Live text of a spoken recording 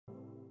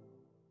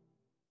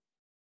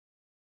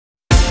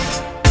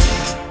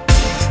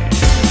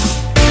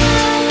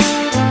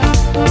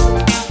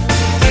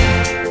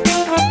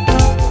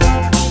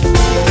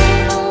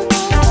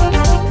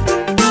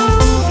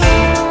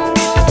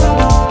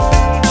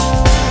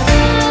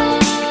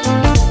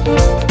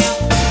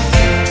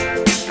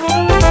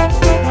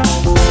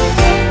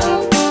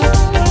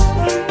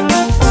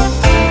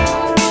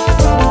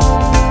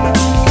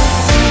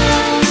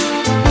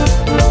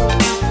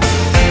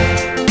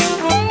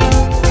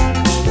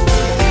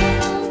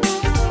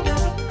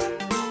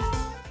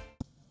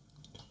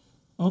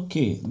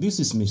Okay, this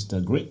is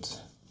Mr.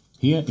 Great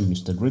here in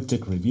Mr. Great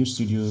Tech Review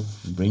Studio,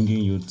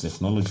 bringing you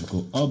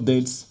technological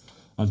updates.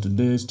 On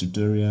today's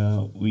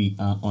tutorial, we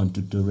are on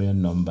tutorial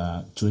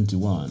number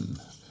 21.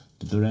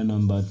 Tutorial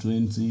number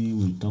 20,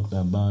 we talked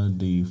about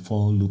the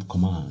for loop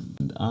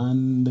command.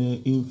 And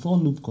in for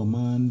loop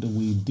command,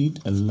 we did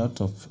a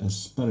lot of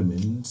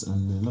experiments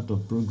and a lot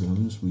of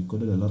programs. We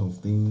coded a lot of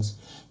things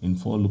in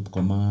for loop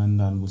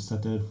command, and we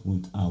started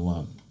with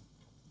our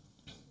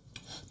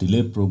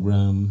delay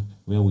program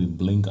where we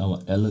blink our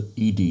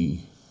LED. I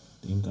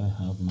think I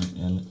have my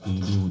LED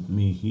with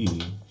me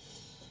here.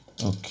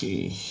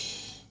 Okay,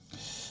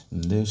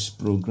 this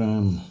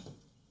program.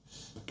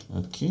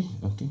 Okay,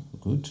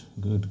 good.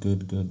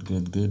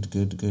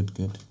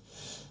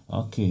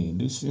 Okay,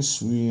 this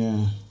is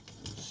where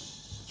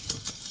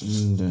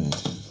in the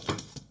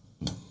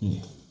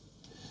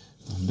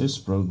on this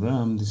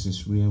program, this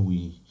is where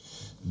we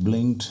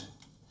blinked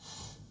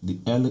the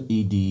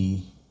LED,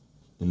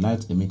 the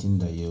light emitting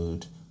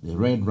diode, the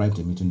red light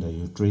emitting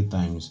diode 3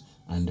 times,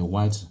 and the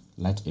white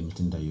light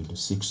emitting diode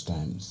 6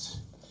 times.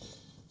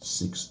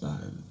 6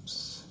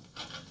 times.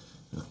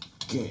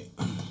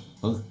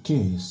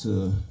 Okay,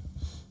 so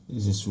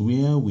this is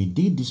where we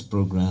did this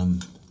program,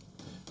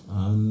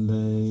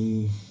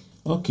 and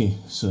okay,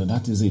 so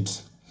that is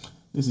it.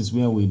 This is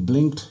where we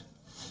blinked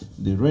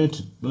the red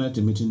light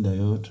emitting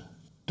diode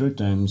 3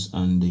 times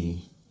and the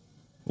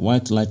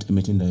white light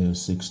emitting diode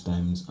 6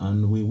 times,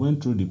 and we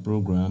went through the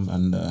program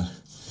and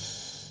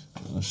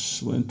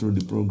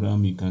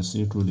you can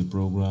see through the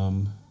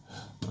program,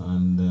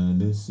 and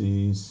this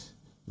is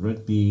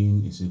red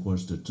pin is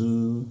equals to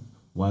 2,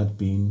 white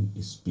pin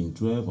is pin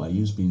 12, I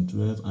use pin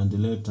 12, and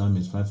delay time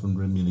is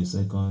 500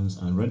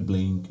 milliseconds, and red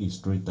blink is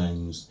 3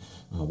 times,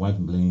 white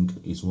blink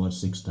is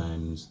 6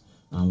 times,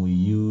 and we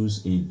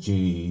use a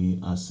J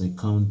as a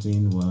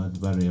counting word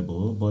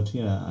variable, but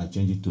here I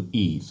change it to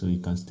E, so you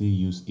can still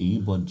use E,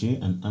 but J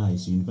and I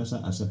is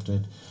universal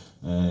accepted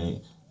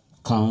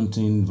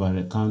counting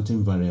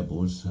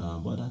variables,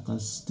 but I can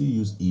still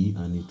use E,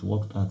 and it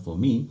worked out for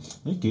me.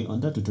 Okay, on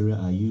that tutorial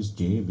I use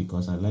J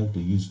because I like to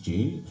use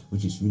J,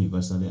 which is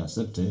universally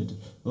accepted.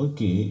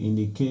 Okay, in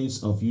the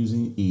case of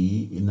using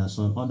E in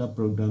some other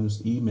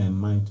programs, E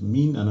might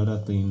mean another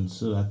thing,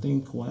 so I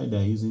think why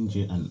they're using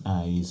J and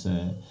I is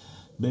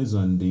based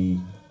on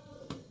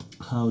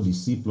how the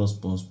C++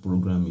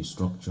 program is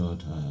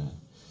structured.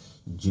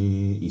 J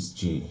is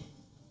J.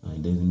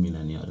 It doesn't mean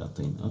any other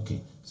thing.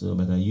 Okay, so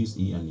but I used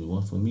E and it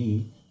worked for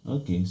me.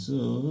 Okay,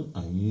 so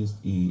I used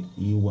E,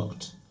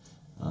 worked.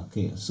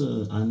 Okay,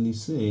 so and he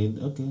said,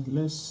 okay,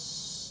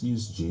 let's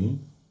use J.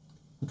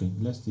 Okay,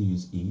 let's still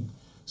use E.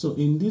 So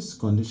in this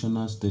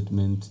conditional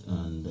statement,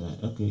 and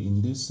okay,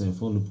 in this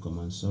for loop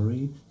command,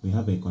 we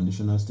have a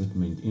conditional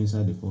statement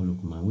inside the for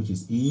loop command, which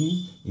is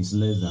E is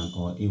less than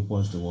or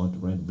equals to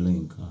what? Red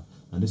blink.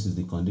 And this is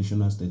the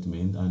conditional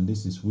statement, and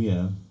this is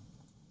where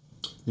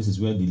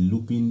the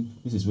looping,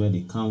 this is where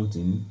the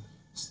counting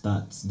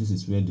starts. This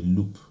is where the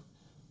loop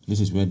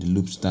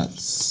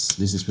starts.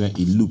 This is where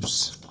it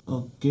loops.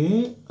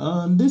 Okay,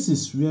 and this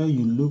is where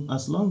you loop.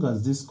 As long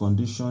as this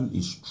condition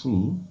is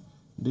true,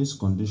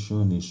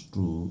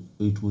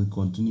 it will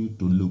continue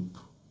to loop.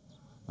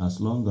 As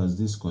long as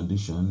this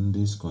condition,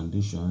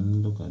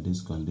 look at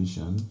this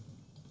condition.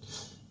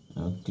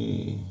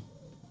 Okay,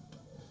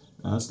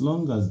 as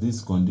long as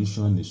this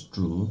condition is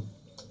true,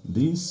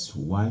 this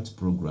white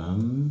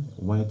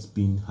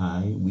pin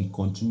high will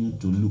continue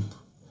to loop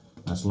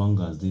as long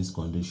as this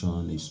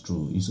condition is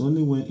true. It's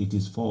only when it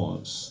is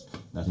false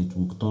that it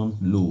will turn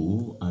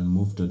low and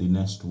move to the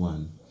next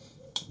one,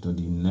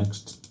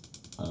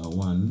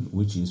 one,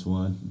 which is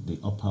what? The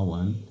upper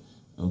one.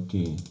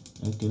 Okay,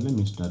 let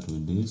me start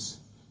with this.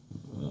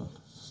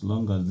 As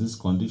long as this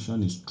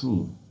condition is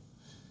true,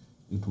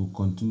 it will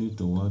continue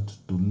to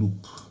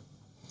loop.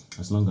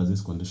 As long as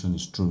this condition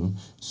is true.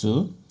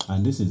 So,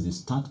 and this is the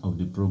start of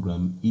the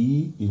program.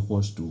 E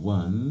equals to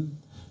 1,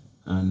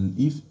 and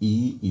if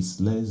E is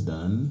less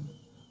than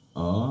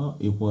or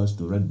equals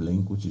to red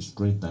blink, which is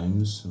 3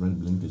 times, red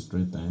blink is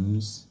 3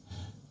 times,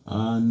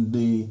 and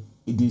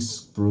this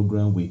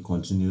program will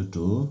continue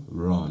to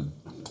run.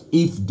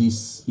 If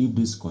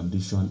this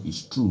condition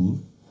is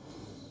true,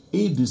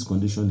 this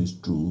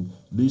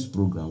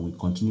program will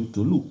continue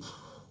to loop.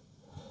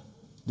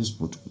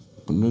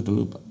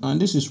 And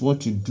this is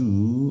what you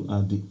do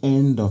at the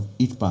end of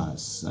each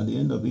pass. At the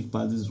end of each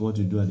pass, this is what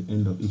you do at the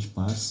end of each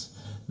pass.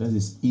 That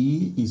is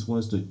E is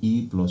equals to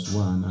E plus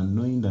 1, and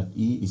knowing that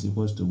E is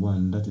equals to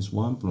 1, that is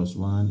 1 plus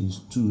 1 is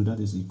 2. That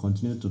is, it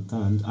continues to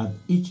count. At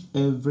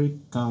every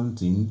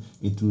counting,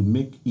 it will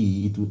make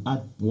E, it will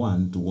add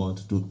 1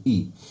 to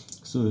E.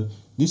 So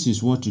this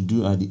is what you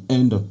do at the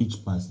end of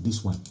each pass.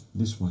 This one.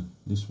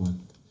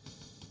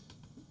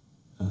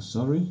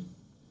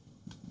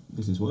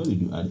 This is what you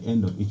do at the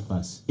end of each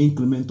pass.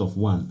 Increment of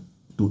 1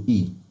 to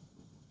E.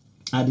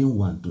 Adding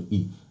 1 to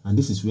E. And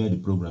this is where the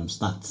program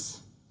starts.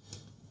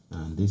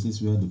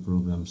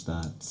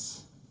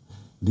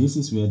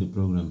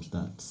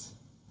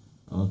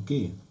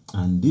 Okay.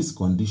 And this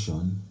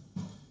condition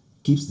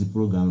keeps the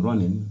program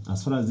running.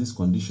 As far as this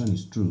condition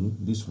is true,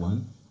 this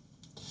one,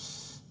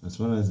 as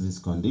far as this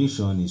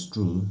condition is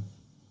true,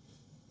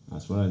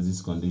 as far as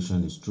this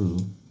condition is true,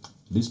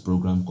 this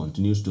program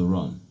continues to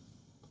run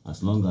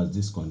as long as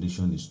this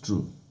condition is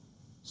true.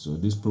 So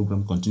this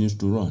program continues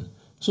to run.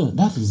 So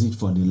that is it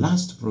for the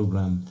last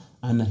program.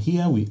 And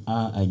here we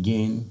are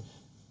again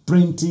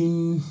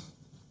printing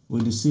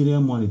with the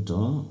serial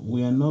monitor.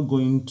 We are not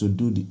going to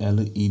do the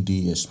LED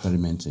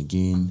experiment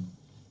again.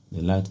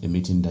 The light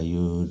emitting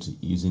diode,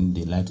 using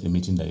the light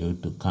emitting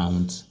diode to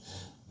count.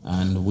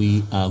 And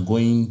we are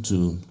going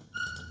to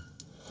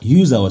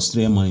use our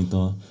serial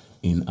monitor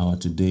in our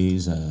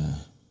today's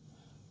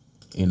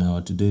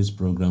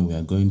program. We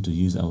are going to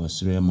use our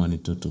serial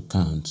monitor to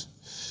count.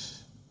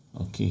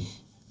 Okay,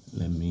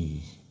 we're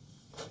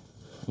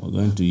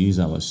going to use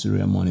our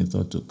serial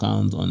monitor to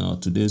count on our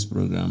today's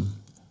program.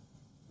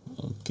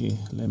 Okay,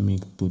 let me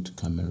put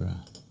camera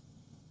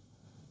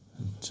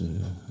to,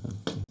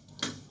 okay.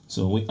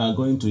 So we are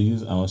going to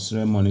use our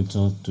serial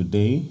monitor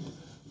today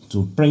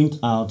to print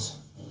out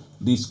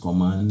this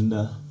command,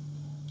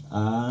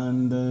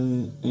 and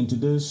in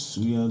today's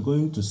we are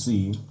going to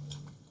see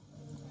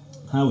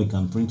how we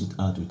can print it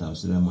out with our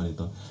serial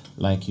monitor.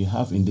 Like you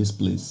have in this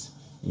place,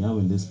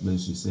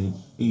 you say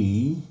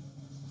E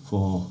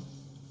for,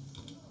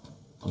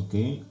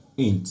 okay,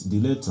 int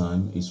delay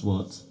time is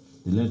what?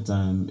 Delay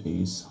time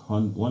is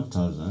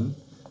 1000.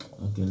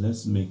 Okay,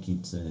 let's make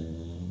it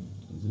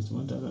is it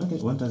 1000? Okay,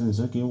 1000 is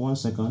okay. 1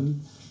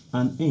 second.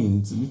 And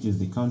int, which is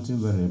the counting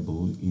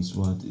variable, is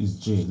what? Is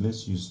j.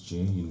 Let's use j,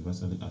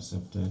 universally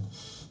accepted.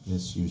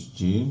 Let's use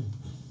j.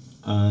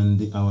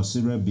 And our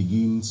serial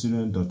begin,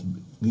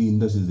 serial.begin,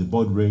 this is the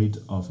baud rate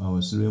of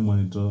our serial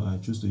monitor. I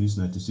choose to use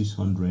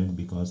 9600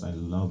 because I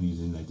love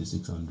using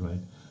 9600.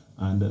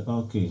 And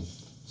okay,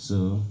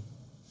 so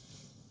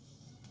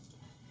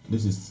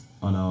this is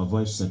on our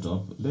voice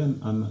setup.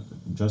 Then,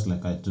 just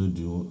like I told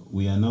you,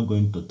 we are not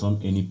going to turn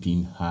any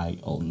pin high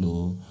or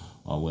low,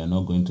 or we're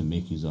not going to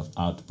make use of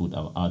our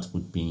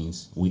output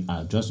pins. We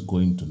are just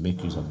going to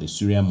make use of the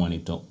serial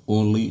monitor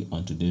only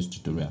on today's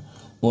tutorial.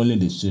 Only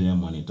the serial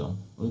monitor.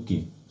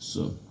 Okay,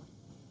 so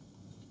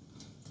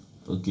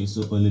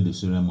only the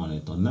serial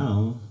monitor.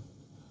 Now,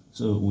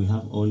 so we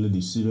have only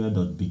the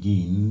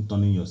serial.begin,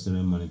 turning your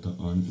serial monitor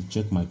on. You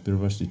check my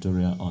previous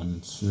tutorial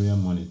on serial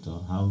monitor,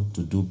 how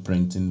to do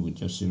printing with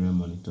your serial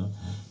monitor.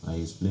 I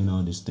explain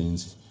all these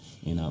things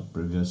in our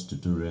previous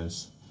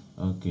tutorials.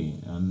 Okay,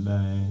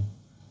 and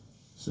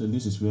so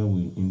this is where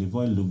we, in the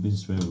void loop, this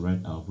is where we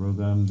write our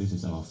program. This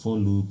is our for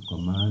loop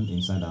command.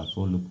 Inside our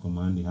for loop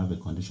command, you have a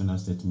conditional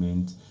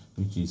statement,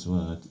 which is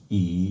what?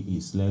 E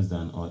is less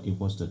than or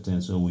equals to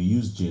 10. So we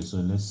use J. So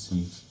let's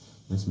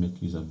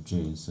make use of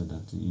J so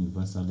that it's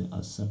universally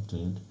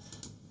accepted.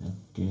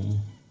 Okay,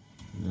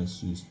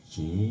 let's use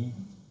J.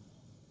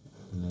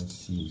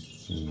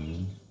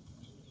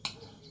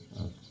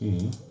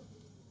 Okay.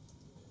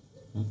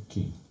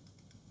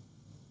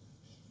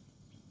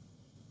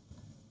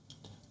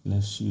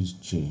 Let's use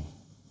J.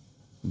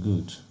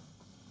 Good.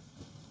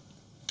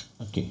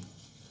 Okay.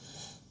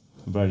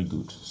 Very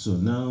good. So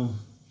now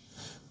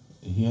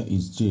here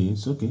is J.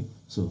 It's okay.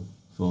 So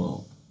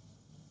for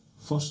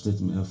first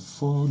statement,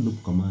 for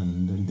loop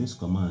command, in this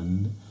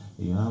command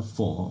you have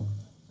for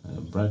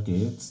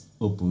brackets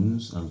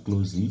opens and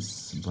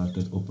closes,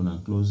 bracket open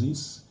and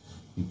closes.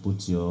 You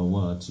put your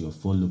your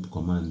for loop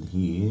command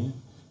here,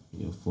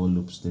 your for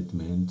loop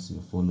statement,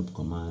 your for loop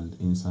command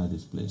inside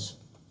this place.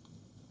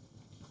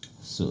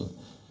 So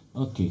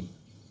okay,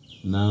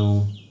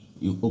 now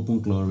you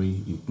open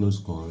curly, you close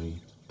curly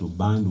to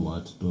bind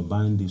what? To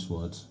bind this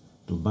what?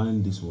 To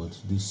bind this what?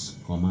 This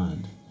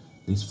command,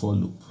 this for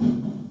loop.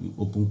 You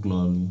open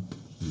curly,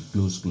 you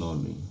close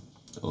curly.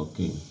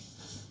 Okay,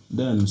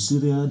 then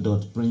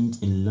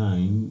serial.print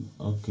inline.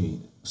 Okay,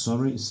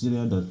 sorry,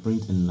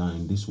 serial.print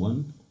inline. This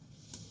one,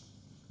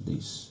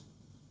 this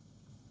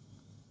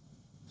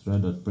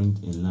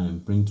serial.print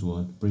inline. Print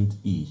what? Print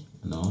E.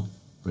 No,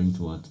 print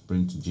what?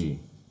 Print J.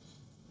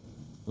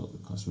 Oh,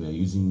 because we are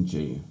using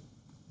J.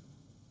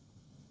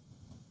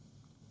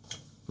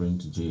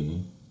 Print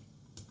J.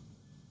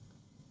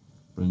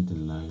 Print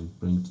inline.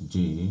 Print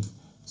J.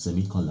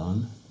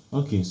 Semicolon.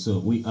 Okay, so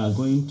we are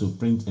going to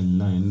print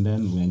inline.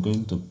 Then we are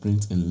going to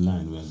print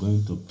inline. We are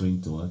going to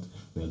print what?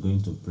 We are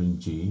going to print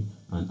J.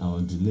 And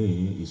our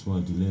delay is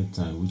what? Delay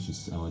time. Which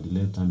is our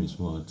delay time is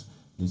what?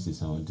 This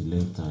is our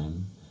delay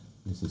time.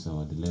 This is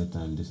our delay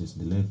time. This is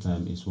delay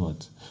time is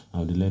what?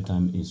 Our delay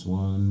time is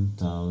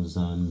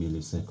 1000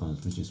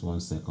 milliseconds, which is 1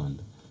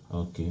 second.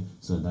 Okay,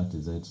 so that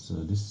is it. So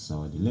this is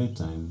our delay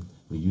time.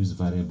 We use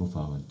variable for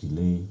our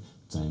delay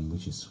time,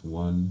 which is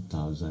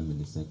 1000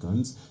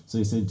 milliseconds. So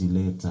it's a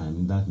delay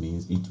time. That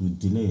means it will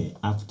delay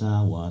after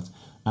what?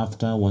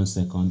 After 1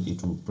 second,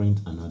 it will print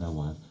another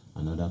one,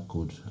 another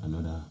code,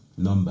 another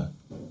number.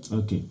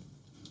 Okay,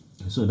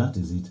 so that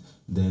is it.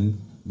 Then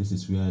this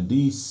is where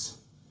this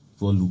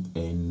for loop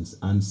ends,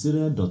 and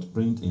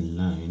serial.print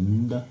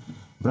inline,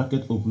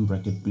 bracket open,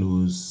 bracket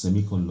close,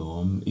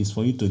 semicolon, is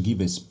for you to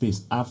give a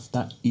space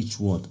after each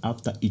word,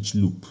 after each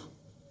loop.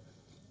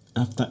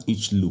 After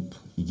each loop,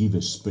 you give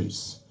a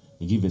space.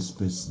 You give a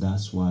space.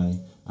 That's why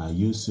I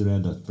use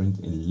serial.print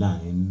in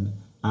line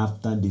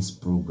after this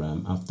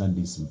program, after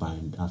this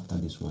bind, after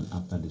this one,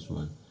 after this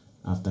one,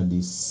 after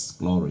this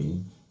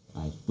glory.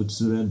 I put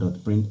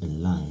serial.print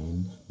in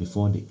line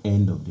before the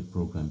end of the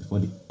program, before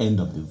the end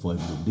of the void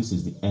loop. This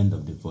is the end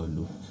of the void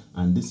loop,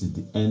 and this is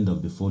the end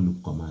of the for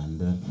loop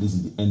command. This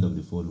is the end of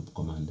the for loop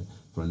command.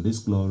 From this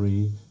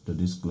glory to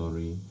this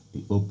glory,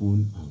 the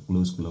open and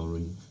close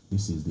glory,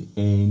 this is the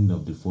end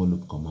of the for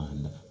loop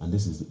command, and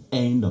this is the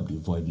end of the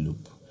void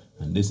loop,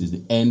 and this is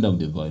the end of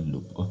the void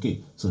loop. Okay,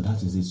 so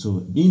that is it.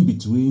 So in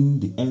between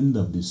the end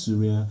of the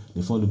serial,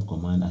 the for loop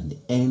command, and the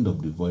end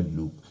of the void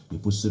loop, you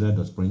put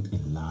serial.print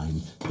in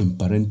line, in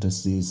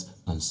parentheses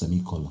and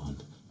semicolon,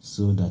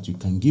 so that you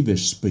can give a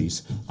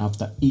space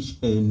after each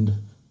end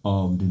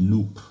of the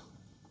loop.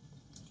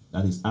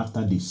 That is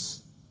after this.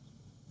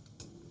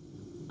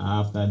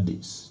 After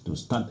this, to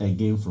start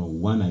again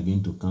from 1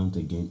 again to count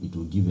again, it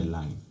will give a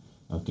line.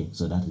 Okay,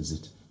 so that is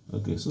it.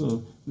 Okay,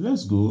 so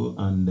let's go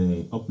and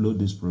upload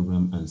this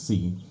program and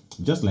see.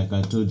 Just like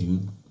I told you,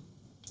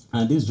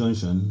 at this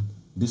junction,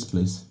 this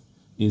place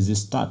is the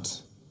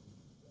start.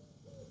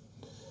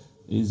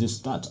 Is the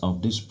start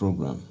of this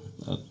program.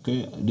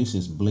 Okay, this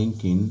is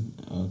blinking.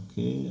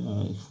 Okay,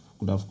 I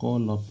could have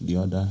called up the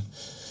other.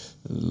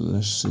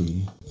 Let's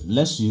see.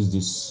 Let's use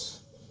this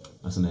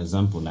as an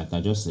example. Like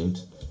I just said,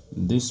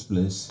 this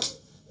place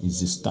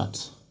is the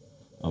start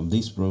of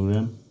this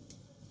program.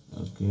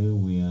 Okay,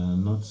 we are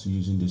not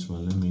using this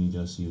one. Let me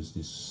just use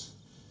this.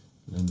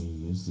 Let me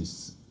use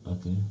this.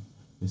 Okay,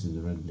 this is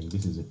the red blink.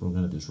 This is the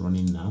program that is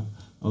running now.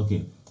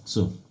 Okay,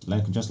 so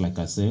just like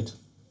I said,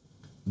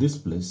 this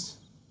place,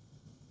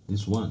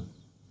 this one,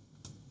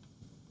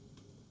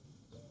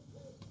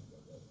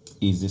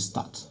 is the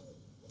start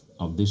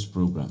of this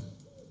program.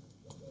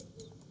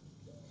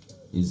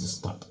 Is the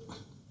start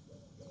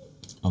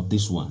of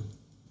this one.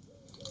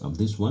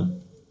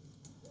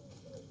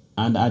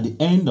 And at the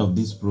end of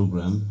this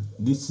program,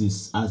 this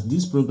is, as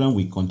this program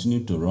will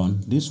continue to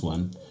run, this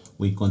one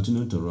will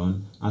continue to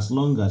run as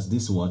long as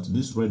this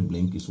red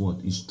blink is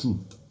true.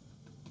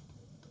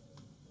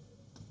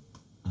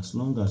 As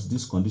long as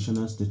this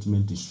conditional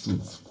statement is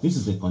true. This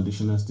is the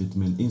conditional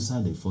statement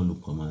inside the for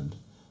loop command.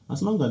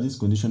 As long as this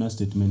conditional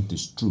statement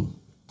is true,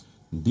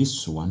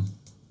 this one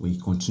will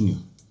continue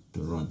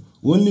to run.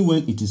 Only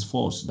when it is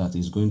false that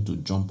is going to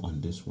jump on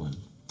this one.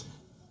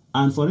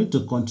 And for it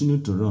to continue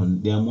to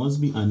run, there must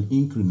be an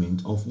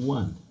increment of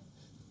 1.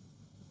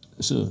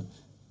 So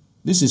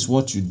this is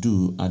what you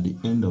do at the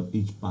end of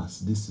each pass.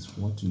 This is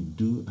what you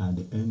do at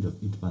the end of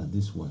each pass,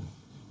 this one.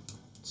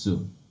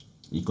 So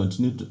you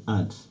continue to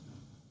add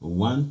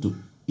 1 to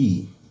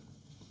E,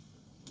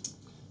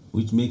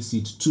 which makes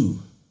it 2.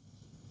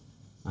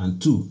 And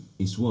 2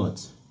 is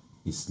what?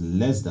 Is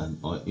less than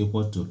or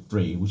equal to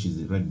 3, which is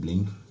the red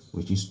blink,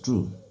 which is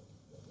true.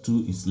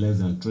 2 is less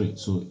than 3,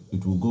 so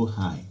it will go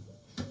high.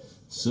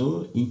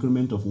 So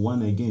increment of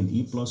 1 again,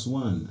 E plus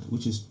 1,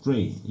 which is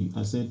 3.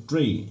 I said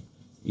 3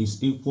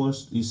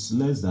 is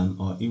less than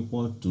or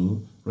equal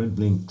to red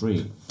blink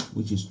 3,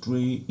 which is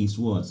 3 is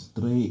what?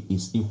 3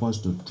 is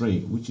equals to 3,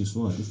 which is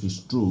what? If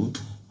it's true,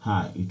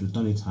 high, it will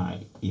turn it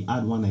high. You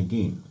add 1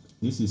 again.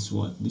 This is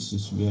what? This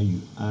is where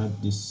you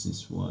add, this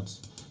is what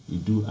you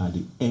do at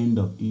the end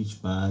of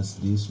each pass,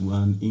 this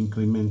one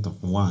increment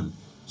of 1.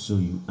 So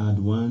you add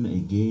 1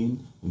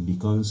 again, it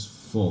becomes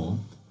 4.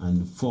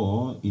 And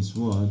 4 is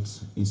what?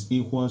 Is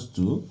equals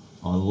to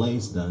or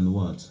less than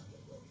what?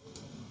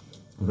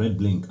 Red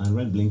blink. And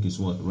red blink is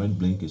what? Red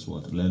blink is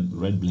what?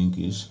 Red blink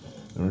is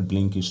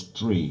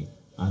 3.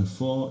 And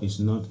 4 is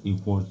not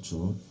equal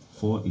to,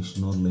 4 is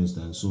not less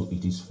than, so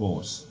it is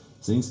false.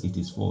 Since it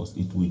is false,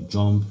 it will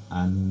jump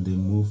and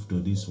move to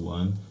this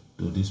one,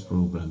 to this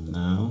program.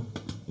 Now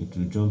it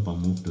will jump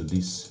and move to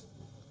this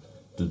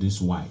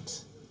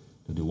white,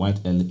 to the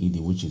white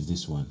LED, which is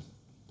this one.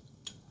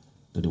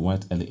 To the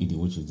white LED,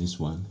 which is this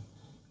one.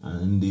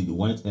 And the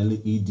white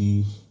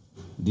LED,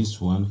 this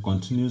one,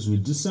 continues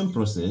with the same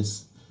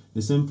process.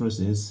 This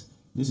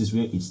is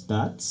where it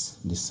starts.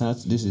 This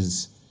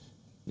is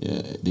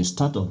the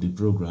start of the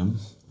program.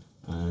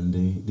 And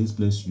this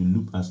place you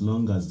loop as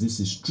long as this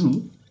is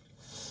true.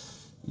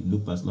 You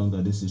loop as long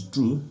as this is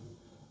true.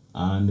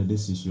 And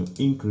this is your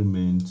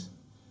increment.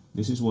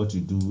 This is what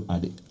you do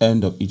at the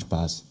end of each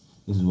pass.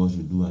 This is what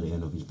you do at the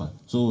end of each pass.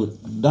 So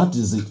that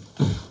is it.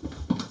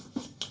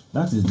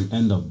 That is the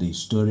end of the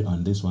story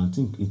on this one. I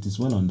think it is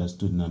well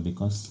understood now,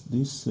 because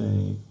this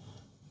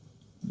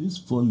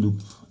for loop,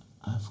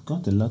 I've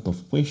got a lot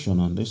of question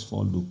on this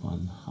for loop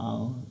and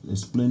how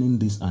explaining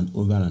this and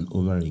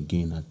over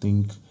again. I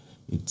think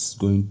it's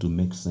going to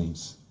make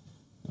sense.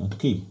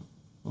 Okay,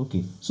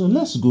 so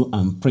let's go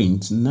and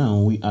print. Now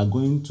we are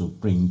going to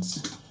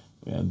print.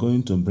 We are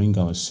going to bring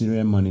our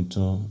serial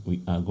monitor.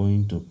 We are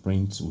going to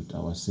print with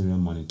our serial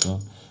monitor.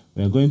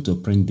 We are going to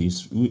print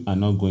this. We are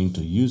not going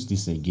to use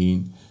this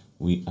again.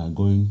 We are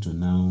going to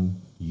now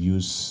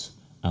use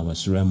our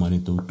serial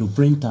monitor to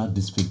print out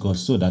this figure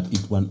so that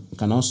it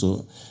can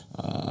also,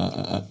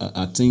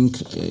 I think,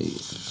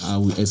 I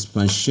will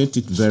expatiate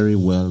it very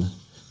well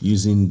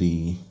using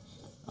the,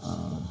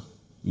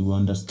 you will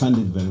understand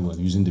it very well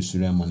using the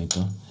serial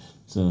monitor.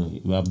 So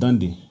we have done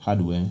the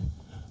hardware,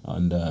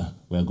 and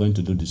we are going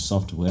to do the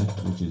software,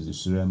 which is the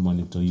serial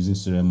monitor, using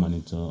serial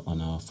monitor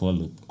on our for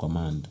loop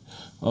command.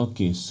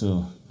 Okay,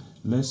 so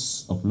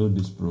let's upload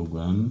this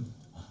program,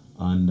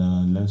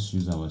 and let's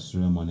use our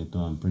serial monitor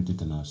and print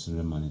it on our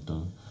serial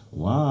monitor.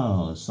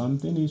 Wow,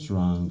 something is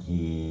wrong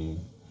here.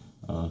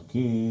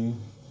 Okay,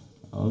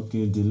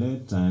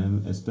 delay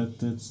time,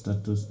 expected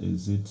status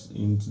exit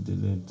int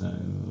delay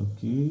time.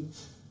 Okay,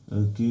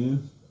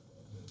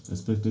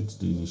 expected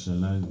to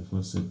initialize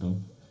before setup.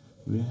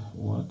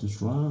 What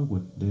is wrong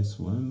with this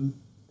one?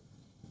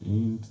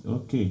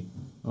 Okay,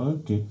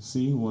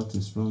 see what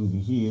is wrong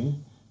here.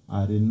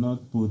 I did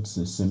not put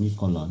a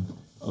semicolon.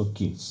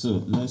 Okay,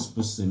 so let's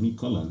put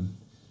semicolon.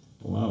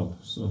 Wow,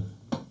 so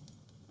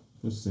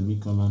put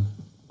semicolon.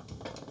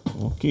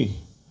 Okay,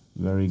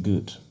 very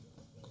good,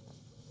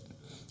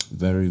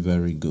 very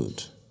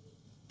good.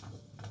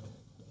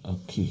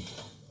 Okay,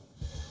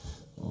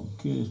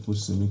 put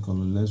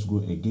semicolon. Let's go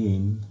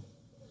again.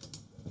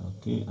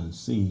 Okay, and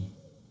see.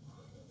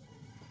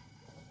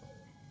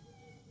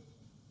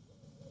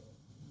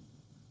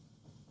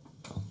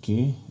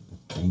 Okay,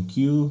 thank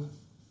you.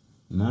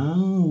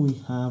 Now we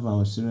have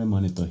our serial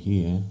monitor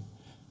here.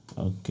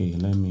 Okay,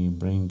 let me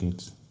bring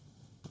it.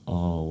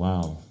 Oh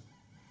wow,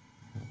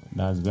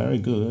 that's very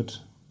good.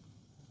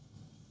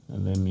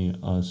 And let me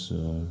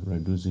also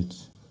reduce it.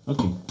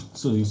 Okay,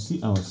 so you see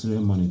our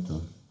serial monitor.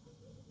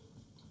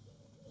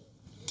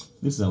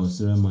 This is our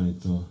serial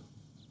monitor.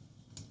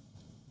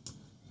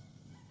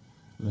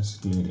 Let's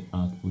clear the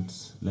output.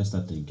 Let's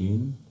start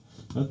again.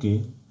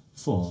 Okay,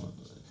 for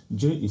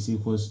j is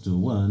equals to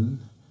 1,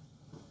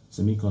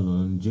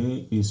 semicolon,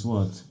 j is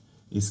what?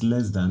 Is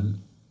less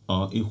than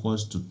or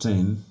equals to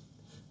 10.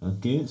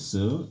 Okay,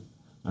 so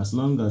as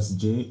long as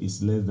j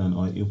is less than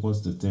or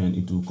equals to 10,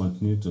 it will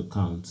continue to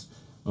count.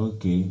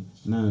 Okay,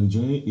 now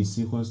j is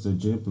equals to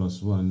j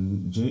plus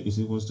 1, j is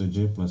equals to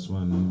j plus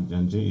 1,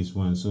 and j is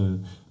 1. So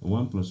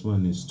 1 plus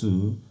 1 is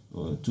 2,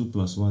 2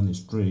 plus 1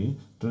 is 3,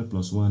 3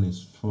 plus 1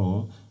 is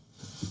 4,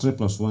 3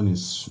 plus 1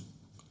 is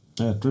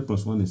 3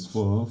 plus 1 is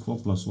 4, 4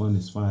 plus 1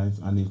 is 5,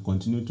 and it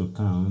continue to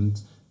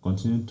count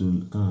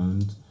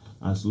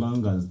as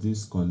long as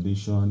this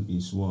condition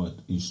is what?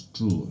 Is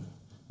true.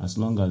 As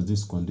long as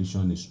this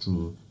condition is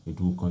true, it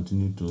will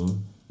continue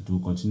to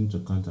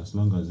count as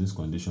long as this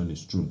condition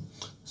is true.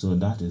 So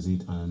that is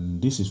it,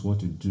 and this is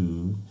what you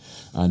do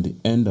at the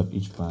end of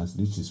each pass.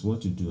 This is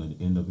what you do at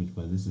the end of each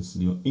pass. This is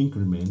your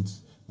increment.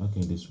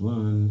 Okay, this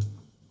one.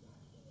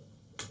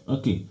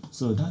 Okay,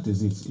 so that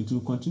is it. It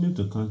will continue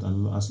to count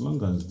as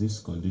long as this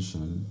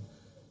condition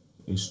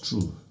is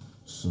true.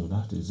 So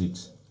that is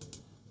it.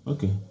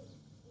 Okay,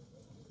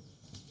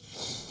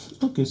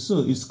 so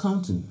it's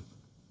counting.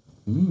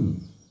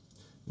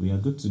 We are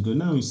good to go.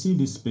 Now you see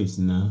this space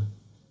now.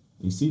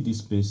 You see this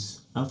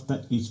space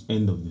after each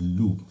end of the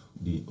loop,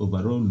 the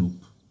overall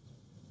loop.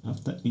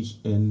 After each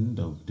end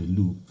of the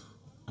loop,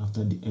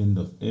 after the end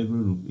of every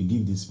loop, you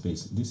give this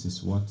space. This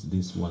is what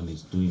this one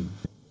is doing.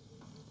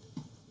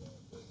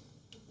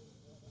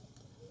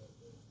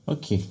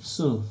 Okay,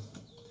 so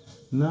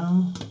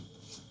now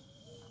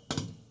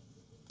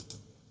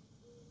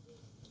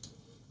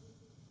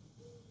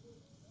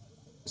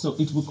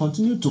it will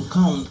continue to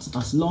count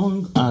as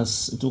long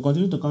as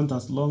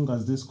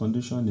this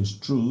condition is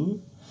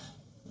true.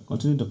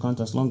 Continue to count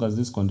as long as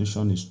this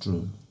condition is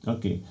true.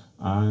 Okay,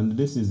 and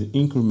this is the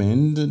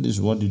increment. This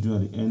is what you do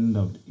at the end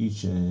of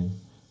each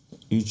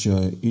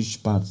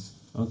part.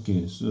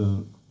 Okay,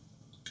 so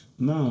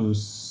now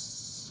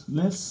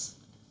let's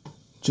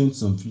change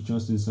some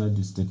features inside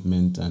this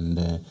statement, and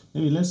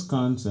maybe let's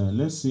count.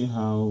 Let's see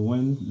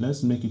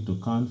let's make it to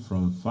count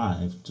from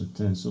 5 to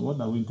 10. So what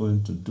are we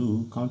going to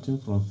do? Counting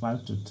from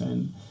 5 to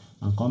 10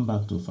 and come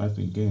back to 5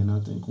 again. I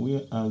think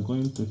we are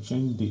going to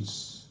change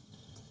this.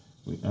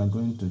 And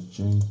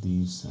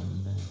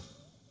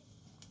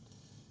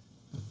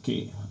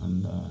okay,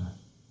 and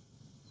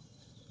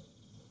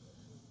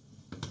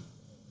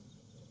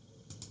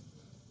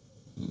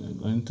we're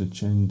going to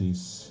change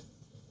this,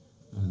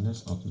 and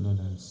let's upload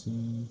and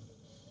see.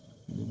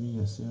 Maybe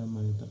your serial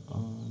monitor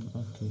on.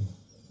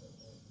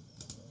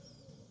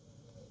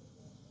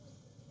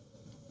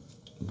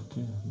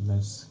 Okay,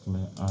 let's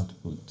clear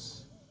output.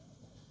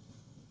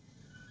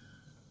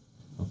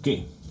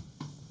 Okay,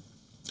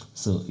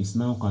 so it's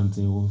now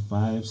counting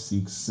 5,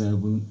 6,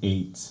 7,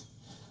 8,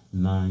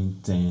 9,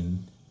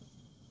 10.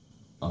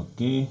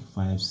 Okay,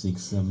 5,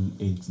 6, 7,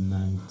 8,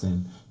 9,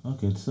 10.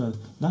 Okay, so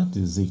that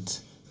is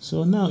it.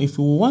 So now if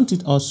we want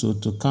it also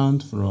to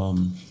count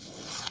from,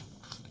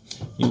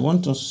 you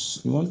want to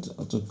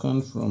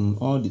count from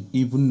all the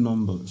even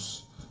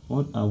numbers,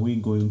 what are we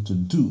going to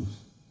do?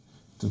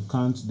 To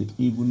count the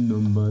even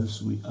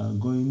numbers, we are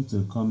going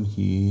to come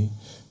here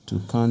to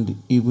count the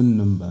even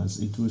numbers.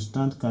 It will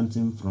start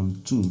counting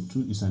from 2.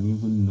 2 is an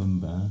even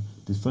number.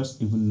 the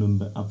first even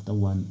number after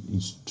 1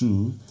 is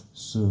 2.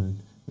 So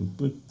we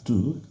put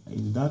 2.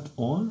 Is that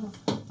all?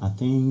 I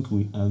think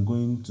we are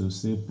going to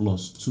say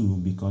plus 2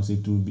 because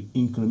it will be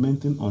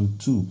incrementing on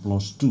 2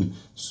 plus 2.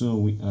 So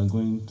we are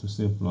going to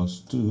say plus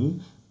 2.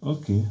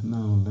 Okay,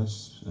 now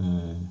let's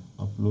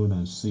upload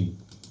and see.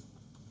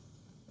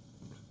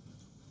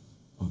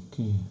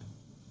 Okay,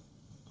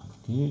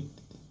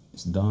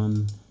 it's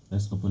done.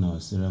 Let's open our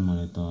serial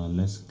monitor.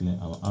 Let's clear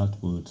our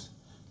output.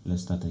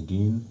 Let's start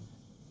again.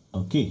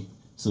 Okay,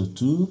 so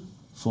 2,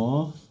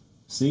 4,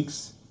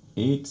 6,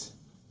 8,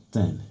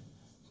 10.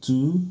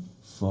 2,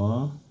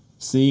 4,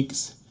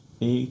 6,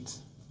 8,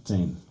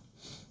 10.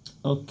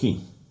 Okay,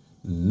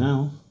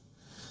 now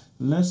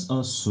let's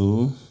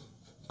also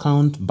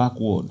count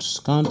backwards.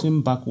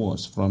 Counting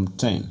backwards from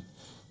 10.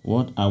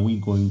 What are we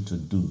going to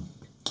do?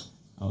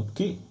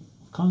 Okay,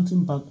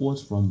 counting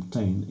backwards from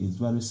 10 is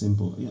very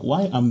simple.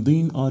 Why I'm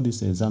doing all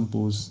these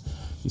examples,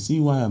 you see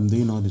why I'm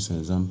doing all these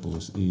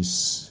examples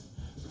is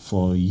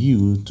for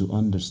you to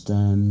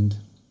understand,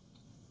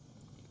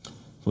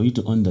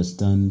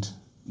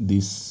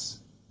 this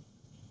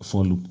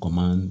for loop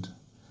command,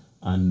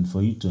 and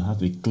for you to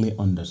have a clear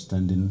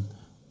understanding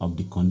of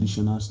the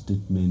conditional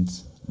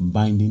statements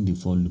binding the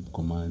for loop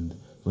command,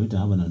 for you to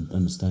have an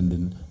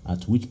understanding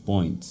at which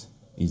point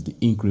is the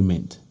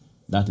increment.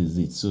 That is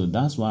it. So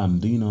that's why I'm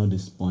doing all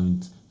these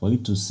points, for you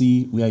to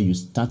see where you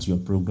start your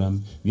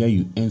program, where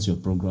you end your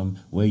program,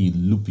 where you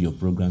loop your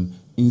program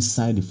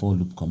inside the for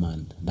loop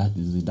command. That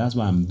is it. That's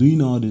why I'm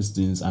doing all these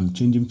things. I'm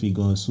changing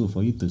figures, so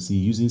for you to see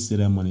using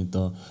serial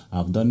monitor.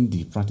 I've done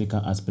the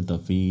practical aspect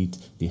of it,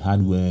 the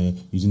hardware,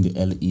 using the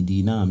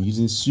LED. Now I'm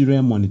using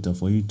serial monitor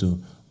for you to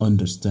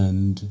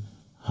understand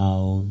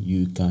how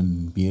you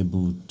can be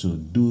able to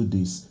do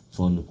this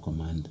for loop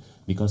command,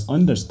 because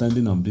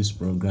understanding of this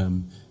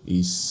program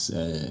is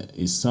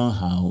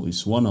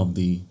one of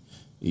the,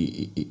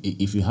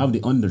 if you have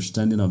the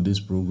understanding of this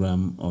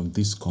program, of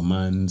these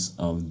commands,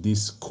 of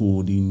this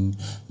coding,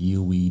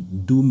 you will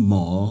do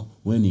more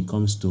when it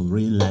comes to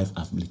real life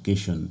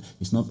application.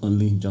 It's not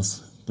only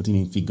just putting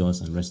in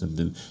figures and rest of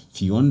them.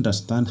 If you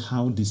understand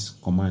how this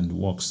command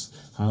works,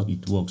 how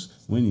it works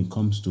when it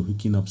comes to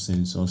hooking up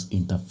sensors,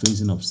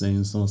 interfacing of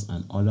sensors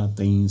and other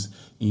things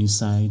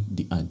inside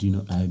the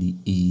Arduino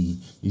IDE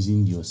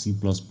using your C++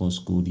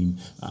 coding,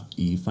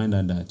 you find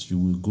out that you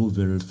will go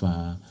very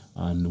far,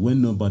 and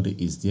when nobody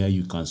is there,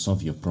 you can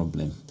solve your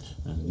problem,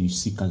 and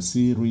you can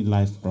see real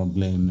life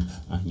problem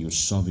and you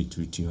solve it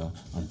with your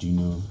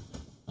Arduino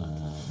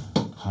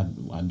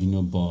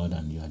Arduino board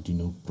and your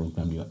Arduino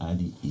program, your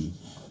IDE.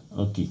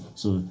 Okay,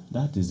 so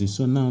that is it.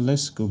 So now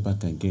let's go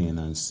back again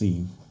and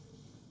see.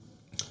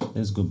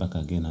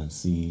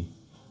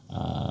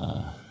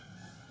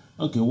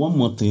 Okay, one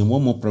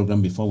more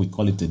program before we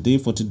call it a day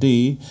for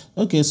today.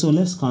 Okay, so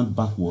let's count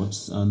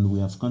backwards, and we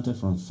have counted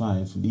from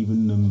 5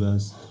 even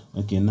numbers.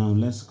 Okay, now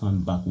let's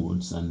count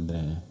backwards, and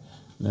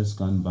let's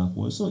count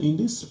backwards. So in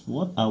this,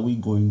 what are we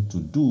going to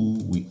do?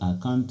 We are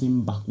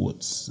counting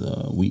backwards.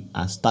 We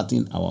are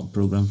starting our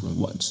program from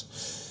what?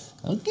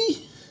 Okay,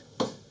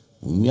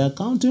 we are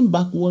counting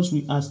backwards.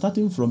 We are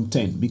starting from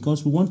 10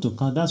 because we want to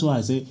count. That's why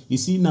I say, you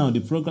see now the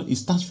program, it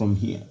starts from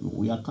here.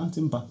 We are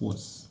counting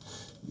backwards.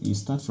 You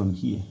start from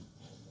here.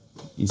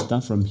 You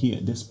start from here,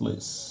 this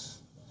place.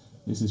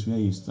 This is where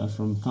you start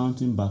from.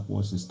 Counting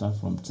backwards, you start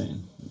from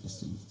 10.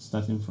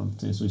 Starting from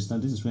 10. So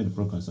this is where the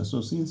program starts.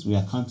 So since we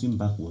are counting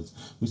backwards,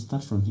 we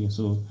start from here.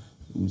 So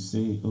we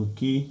say,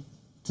 okay,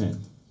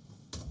 10.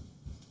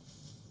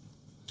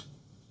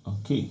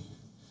 Okay.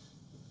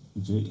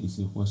 J is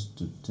equals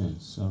to 10.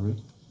 Sorry.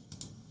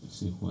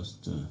 Is equals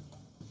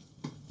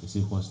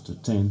to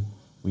 10.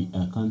 We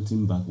are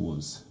counting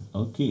backwards.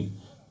 Okay.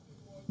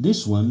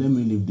 This one, let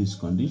me leave this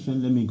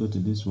condition. Let me go to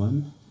this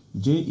one.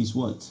 J is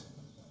what?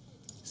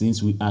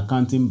 Since we are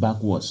counting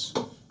backwards,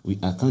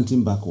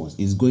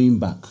 it's going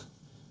back.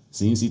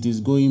 Since it is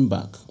going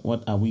back,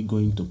 what are we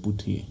going to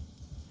put here?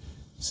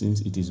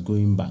 Since it is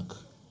going back,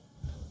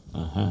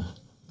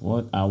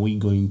 what are we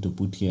going to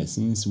put here?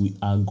 Since we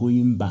are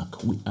going back,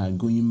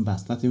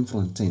 starting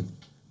from 10.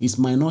 It's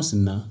minus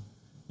now.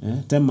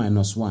 10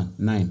 minus 1,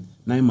 9.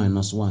 9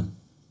 minus 1,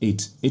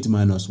 8. 8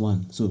 minus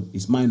 1, so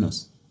it's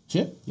minus.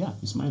 Sure? Yeah,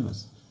 it's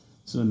minus.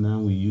 So now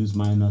we use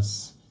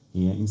minus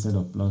here. Instead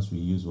of plus, we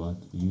use what?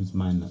 We use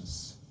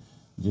minus.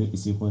 J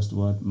is equals to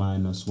what?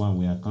 Minus 1.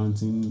 We are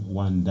counting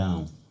 1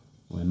 down.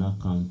 We're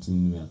not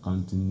counting, we are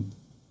counting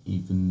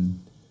even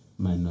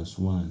minus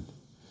 1.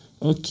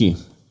 Okay.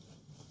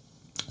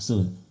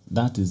 So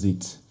that is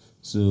it.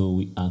 So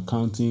we are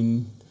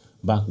counting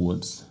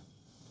backwards.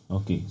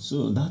 Okay,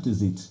 so that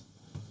is it.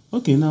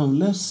 Okay, now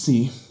let's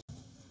see.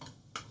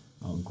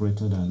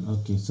 Greater than.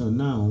 Okay, so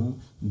now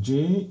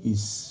J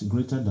is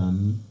greater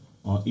than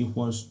or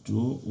equals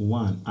to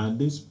 1. At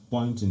this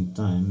point in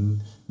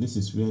time, this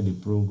is where the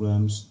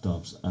program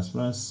stops. As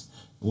far as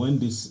when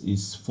this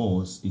is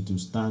false, it will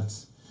start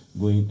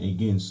going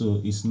again.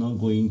 So it's not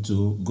going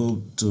to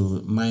go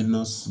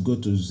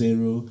to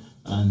 0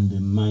 and the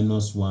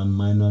 -1,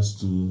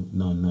 -2.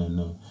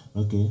 No.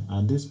 Okay,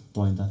 at this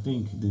point, I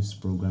think this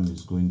program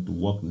is going to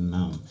work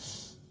now.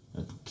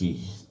 Okay,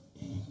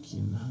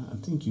 now I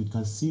think you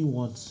can see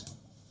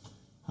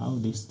how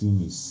this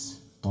thing is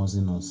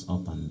tossing us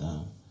up and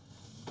down.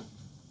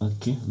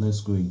 Okay,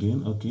 let's go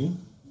again. Okay,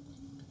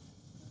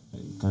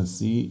 you can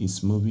see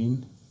it's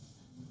moving.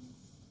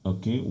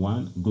 Okay,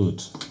 one,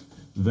 good,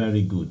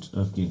 very good.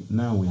 Okay,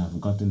 now we have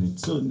gotten it.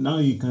 So now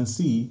you can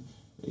see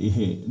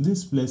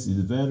this place is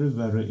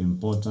very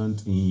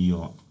important in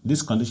your,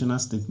 this conditional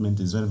statement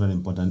is very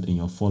important in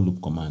your for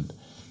loop command.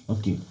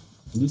 Okay,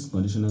 this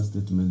conditional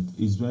statement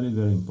is very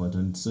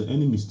important. So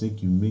any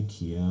mistake you make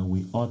here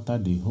will alter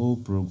the whole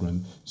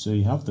program, so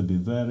you have to be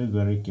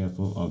very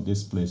careful of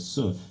this place.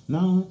 So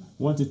now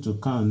want it to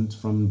count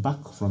from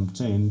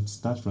 10,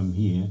 start from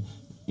here,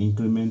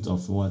 increment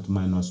of what,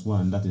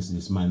 -1, that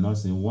is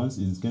minus, and once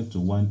it gets to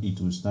 1 it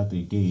will start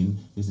again.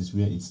 This is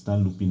where it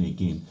start looping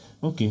again.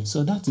 Okay,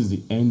 so that is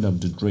the end of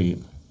the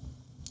drill.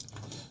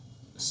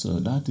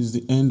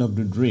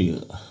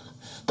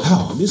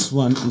 Wow, this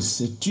one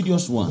is a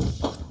tedious one.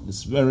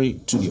 It's very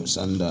tedious,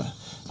 and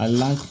I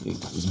like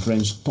it. It's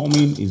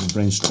brainstorming.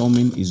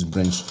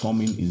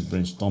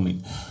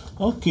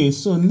 Okay,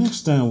 so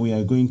next time we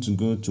are going to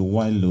go to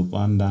while loop,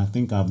 and I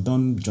think I've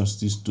done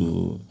justice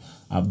to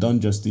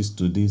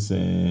this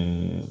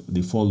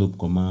the for loop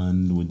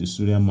command with the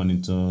serial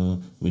monitor,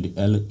 with the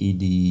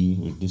LED,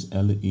 with this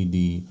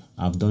LED.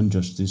 I've done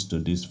justice to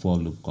this for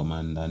loop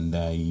command, and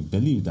I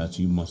believe that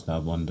you must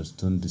have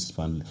understood this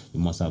one.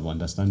 You must have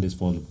understand this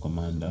for loop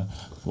command.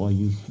 For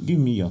you, give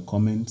me your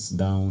comments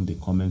down the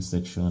comment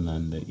section,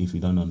 and if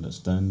you don't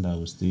understand, I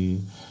will still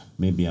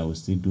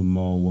do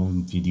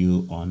one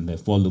video on the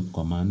for loop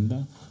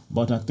command.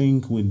 But I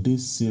think with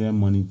this serial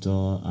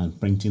monitor and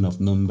printing of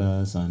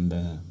numbers, and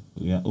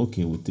we are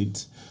okay with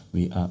it.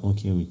 We are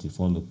okay with the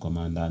for loop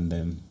command,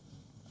 and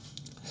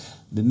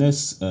the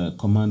next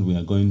command we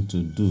are going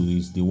to do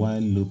is the while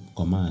loop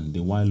command.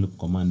 The while loop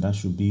command, that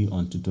should be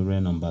on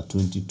tutorial number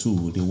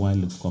 22, the while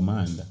loop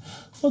command.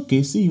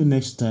 Okay, see you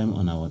next time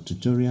on our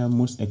tutorial,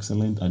 most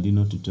excellent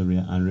Arduino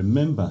tutorial. And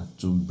remember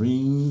to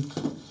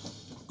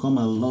come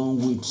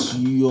along with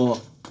your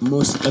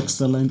most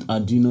excellent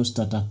Arduino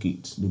starter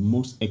kit, the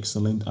most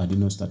excellent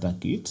Arduino starter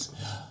kit.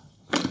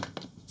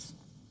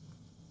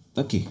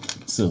 Okay,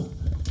 so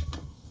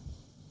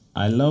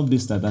I love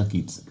this starter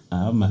kit.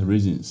 I have my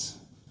reasons,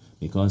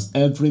 because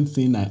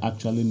everything I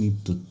actually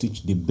need to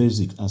teach the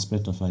basic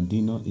aspect of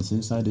Arduino is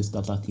inside the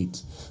starter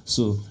kit.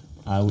 So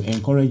I will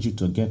encourage you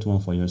to get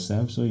one for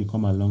yourself, so you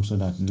come along, so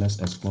that let's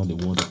explore the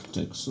world of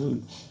tech. So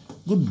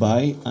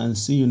goodbye and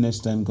see you next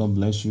time. God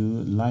bless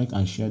you. Like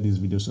and share this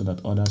video so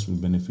that others will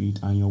benefit.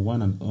 And your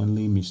one and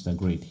only Mr.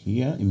 Great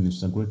here in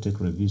Mr. Great Tech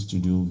Review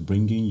Studio,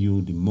 bringing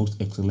you the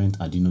most excellent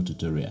Arduino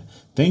tutorial.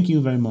 Thank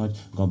you very much.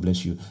 God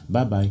bless you.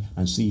 Bye bye,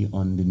 and see you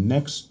on the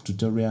next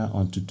tutorial,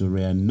 on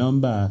tutorial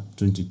number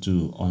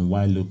 22 on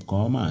while loop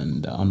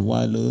command.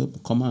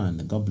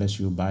 God bless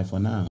you. Bye for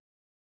now.